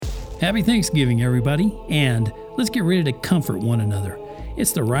Happy Thanksgiving, everybody, and let's get ready to comfort one another.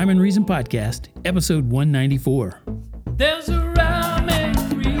 It's the Rhyme and Reason Podcast, episode 194. There's a rhyme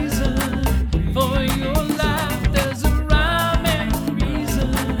and reason for your life. There's a rhyme and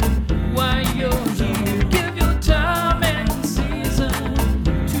reason why you're here. Give your time and season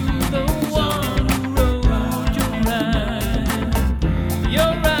to the one who wrote your rhyme.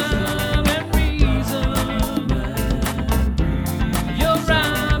 Your rhyme and reason. Your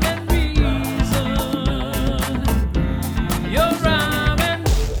rhyme and reason. Your rhyme and...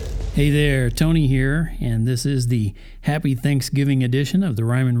 Hey there, Tony here, and this is the Happy Thanksgiving edition of the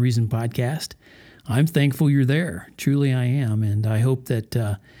Rhyme and Reason Podcast. I'm thankful you're there. Truly I am, and I hope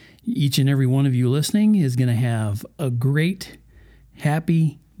that each and every one of you listening is going to have a great,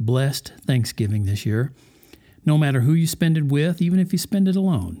 happy, blessed Thanksgiving this year. No matter who you spend it with, even if you spend it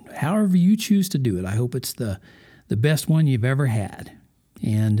alone, however you choose to do it, I hope it's the best one you've ever had,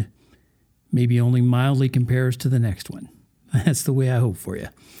 and maybe only mildly compares to the next one. That's the way I hope for you.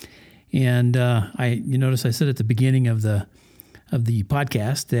 And you notice I said at the beginning of the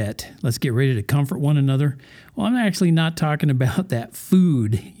podcast that let's get ready to comfort one another. Well, I'm actually not talking about that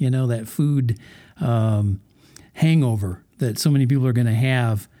food, that food hangover that so many people are going to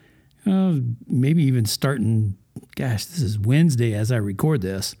have. Maybe even starting, this is Wednesday as I record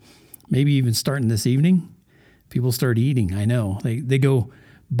this. Maybe even starting this evening, people start eating. I know they go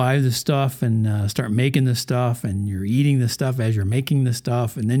buy the stuff and start making the stuff, and you're eating the stuff as you're making the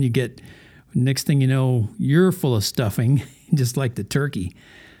stuff, and then you get, next thing you know, you're full of stuffing, just like the turkey.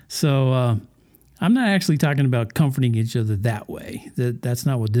 So I'm not actually talking about comforting each other that way. That's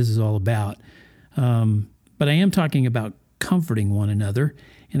not what this is all about. But I am talking about comforting one another,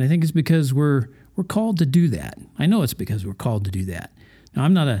 and I think it's because we're called to do that. I know it's because we're called to do that. Now,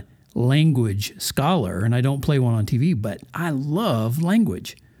 I'm not a language scholar, and I don't play one on TV, but I love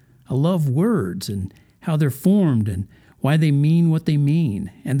language. I love words and how they're formed and why they mean what they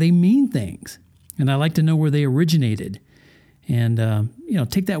mean. And they mean things. And I like to know where they originated. And,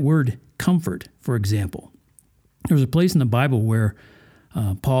 take that word comfort, for example. There's a place in the Bible where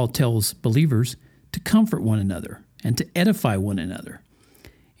Paul tells believers to comfort one another and to edify one another.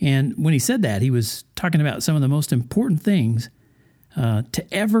 And when he said that, he was talking about some of the most important things to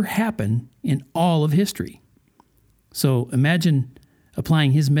ever happen in all of history. So imagine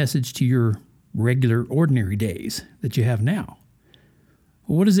applying his message to your regular, ordinary days that you have now.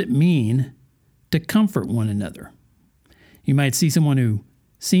 Well, what does it mean to comfort one another? You might see someone who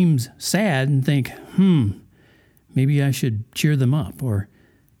seems sad and think, maybe I should cheer them up. Or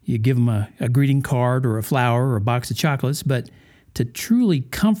you give them a greeting card or a flower or a box of chocolates. But to truly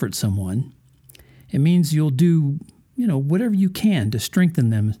comfort someone, it means you'll do whatever you can to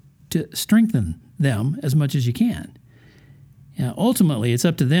strengthen them as much as you can. Ultimately, it's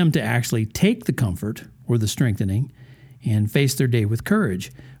up to them to actually take the comfort or the strengthening and face their day with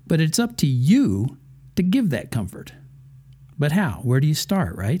courage. But it's up to you to give that comfort. But how? Where do you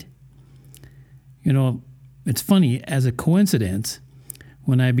start, right? It's funny, as a coincidence,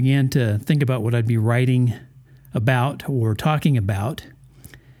 when I began to think about what I'd be writing about or talking about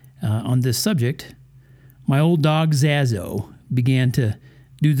on this subject, my old dog Zazo began to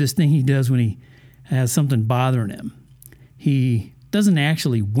do this thing he does when he has something bothering him. He doesn't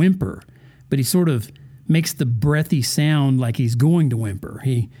actually whimper, but he sort of makes the breathy sound like he's going to whimper.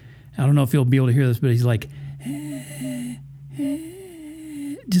 I don't know if you'll be able to hear this, but he's like,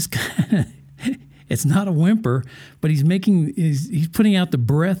 just kind of, it's not a whimper, but he's putting out the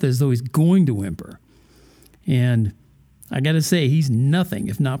breath as though he's going to whimper. And I got to say, he's nothing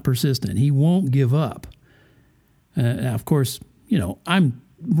if not persistent. He won't give up. Now, of course, I'm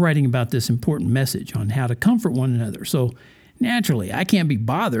writing about this important message on how to comfort one another. So naturally, I can't be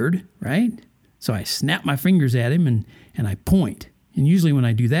bothered, right? So I snap my fingers at him and I point. And usually when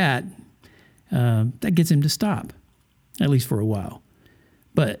I do that, that gets him to stop, at least for a while.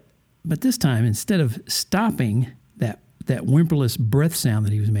 But this time, instead of stopping that whimperless breath sound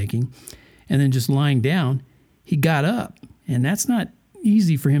that he was making and then just lying down, he got up. And that's not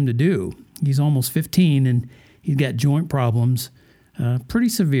easy for him to do. He's almost 15 and he's got joint problems, pretty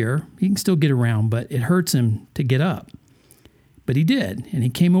severe. He can still get around, but it hurts him to get up. But he did, and he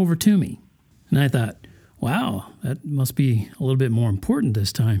came over to me. And I thought, wow, that must be a little bit more important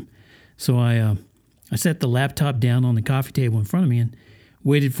this time. So I set the laptop down on the coffee table in front of me and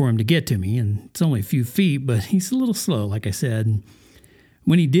waited for him to get to me. And it's only a few feet, but he's a little slow, like I said. And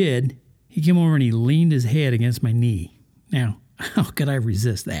when he did, he came over and he leaned his head against my knee. Now, how could I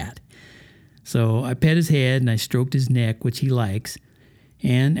resist that? So I pet his head and I stroked his neck, which he likes.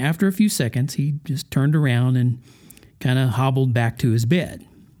 And after a few seconds, he just turned around and kind of hobbled back to his bed.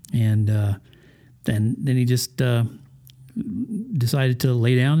 And then he just decided to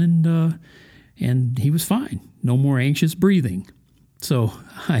lay down, and he was fine. No more anxious breathing. So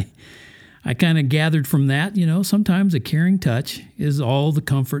I kind of gathered from that, sometimes a caring touch is all the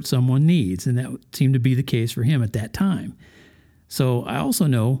comfort someone needs, and that seemed to be the case for him at that time. So I also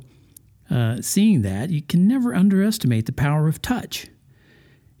know, seeing that, you can never underestimate the power of touch.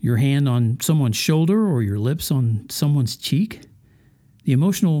 Your hand on someone's shoulder or your lips on someone's cheek. The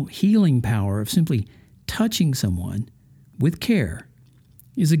emotional healing power of simply touching someone with care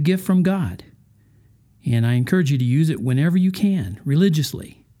is a gift from God. And I encourage you to use it whenever you can,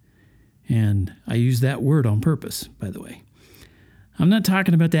 religiously. And I use that word on purpose, by the way. I'm not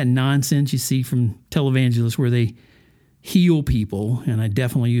talking about that nonsense you see from televangelists where they heal people, and I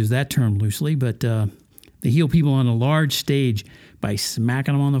definitely use that term loosely, but they heal people on a large stage by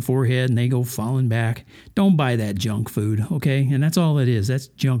smacking them on the forehead and they go falling back. Don't buy that junk food, okay? And that's all it is. That's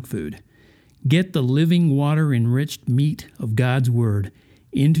junk food. Get the living water-enriched meat of God's Word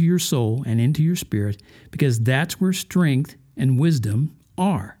into your soul and into your spirit, because that's where strength and wisdom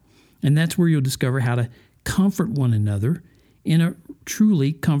are. And that's where you'll discover how to comfort one another in a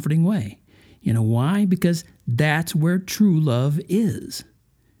truly comforting way. You know why? Because that's where true love is.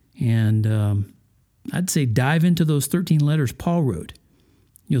 And I'd say dive into those 13 letters Paul wrote.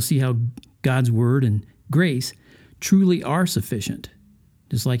 You'll see how God's Word and grace truly are sufficient,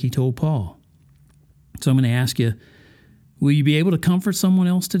 just like he told Paul. So I'm going to ask you, will you be able to comfort someone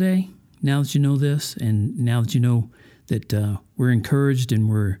else today, now that you know this, and now that you know that we're encouraged and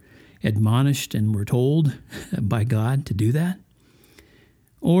we're admonished and we're told by God to do that?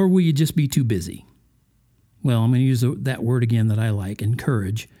 Or will you just be too busy? Well, I'm going to use that word again that I like,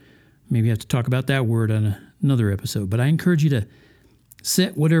 encourage. Maybe I have to talk about that word on another episode, but I encourage you to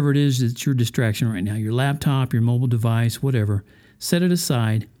set whatever it is that's your distraction right now, your laptop, your mobile device, whatever, set it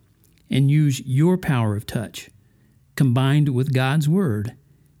aside and use your power of touch combined with God's Word,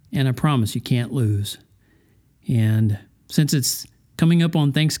 and I promise you can't lose. And since it's coming up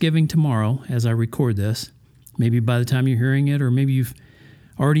on Thanksgiving tomorrow as I record this, maybe by the time you're hearing it, or maybe you've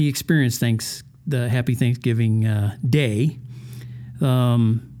already experienced the Happy Thanksgiving Day,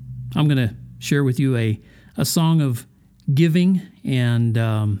 I'm going to share with you a song of giving, and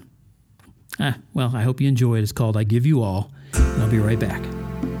I hope you enjoy it. It's called I Give You All, and I'll be right back.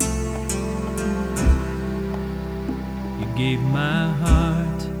 You gave my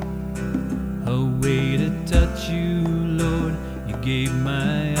heart a way to touch you, Lord. You gave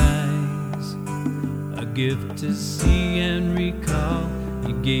my eyes a gift to see and recall.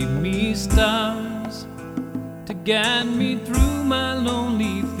 You gave me stars to guide me through my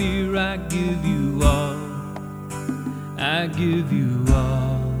lonely fear. I give you all. I give you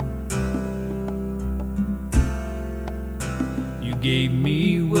all. You gave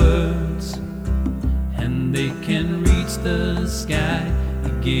me words, and they can reach the sky.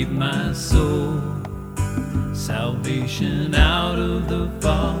 You gave my soul salvation out of the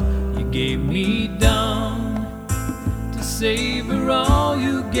fall. You gave me dawn to savor all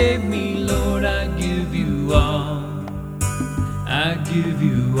you gave me, Lord. I give you all. I give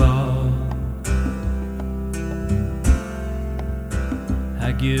you all.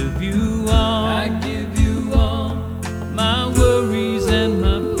 I give you all. I give you all. My worries and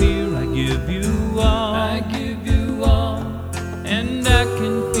my fear, I give you all. I give you all. And I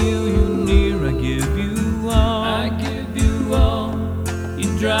can feel you near, I give you all. I give you all.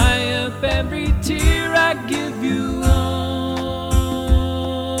 You dry up every tear, I give you all.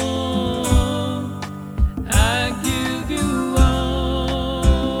 I give you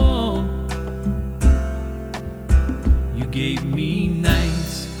all. You gave me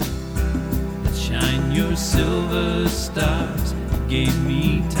nights that shine your silver stars. You gave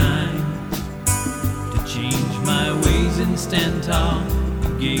me time to change my ways and stand tall.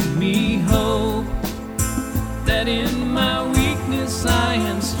 You gave me hope that in my weakness I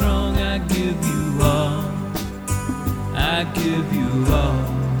am strong. I give you all. I give you all.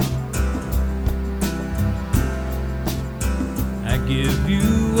 I give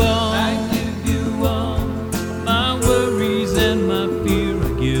you all. I give you all. My worries and my fear, I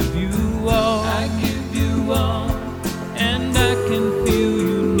give you all. I give you all. And I can feel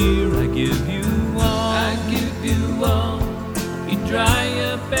you near, I give you all. I give you all. You dry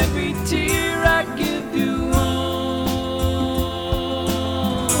up every tear, I give you all.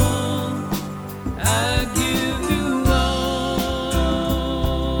 I give you all.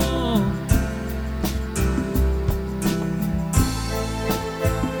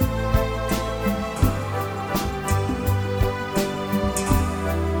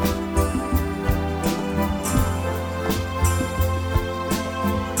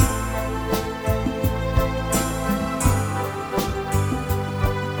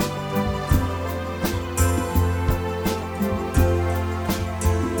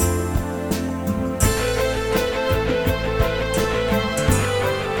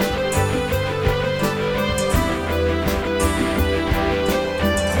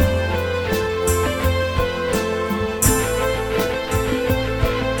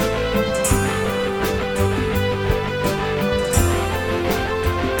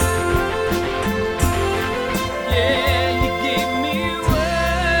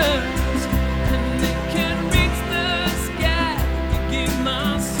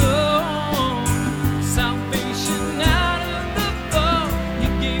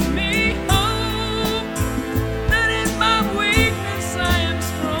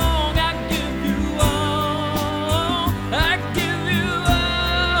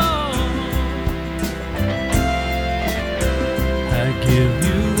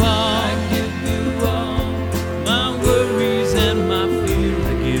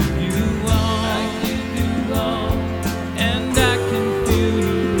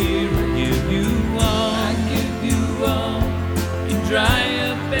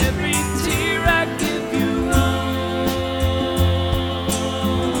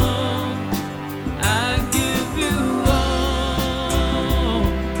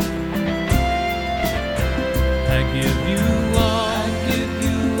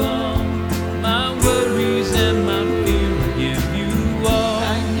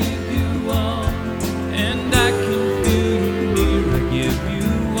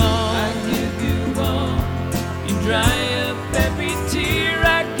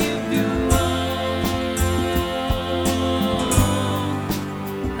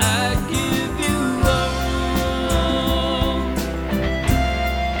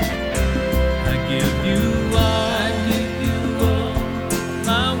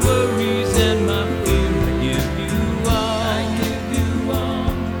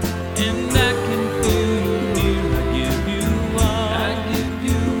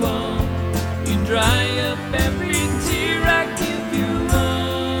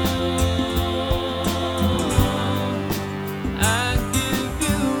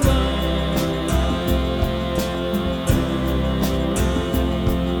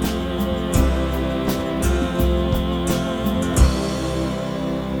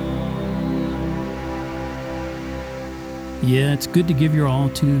 Yeah, it's good to give your all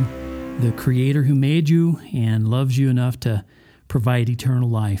to the Creator who made you and loves you enough to provide eternal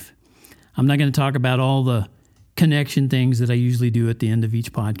life. I'm not going to talk about all the connection things that I usually do at the end of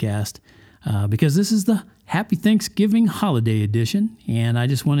each podcast because this is the Happy Thanksgiving Holiday Edition, and I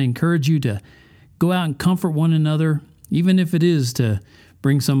just want to encourage you to go out and comfort one another, even if it is to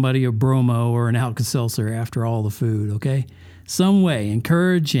bring somebody a Bromo or an Alka-Seltzer after all the food, okay? Some way,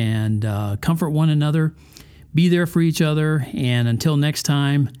 encourage and comfort one another. Be there for each other, and until next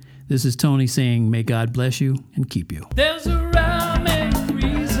time, this is Tony saying, may God bless you and keep you. There's a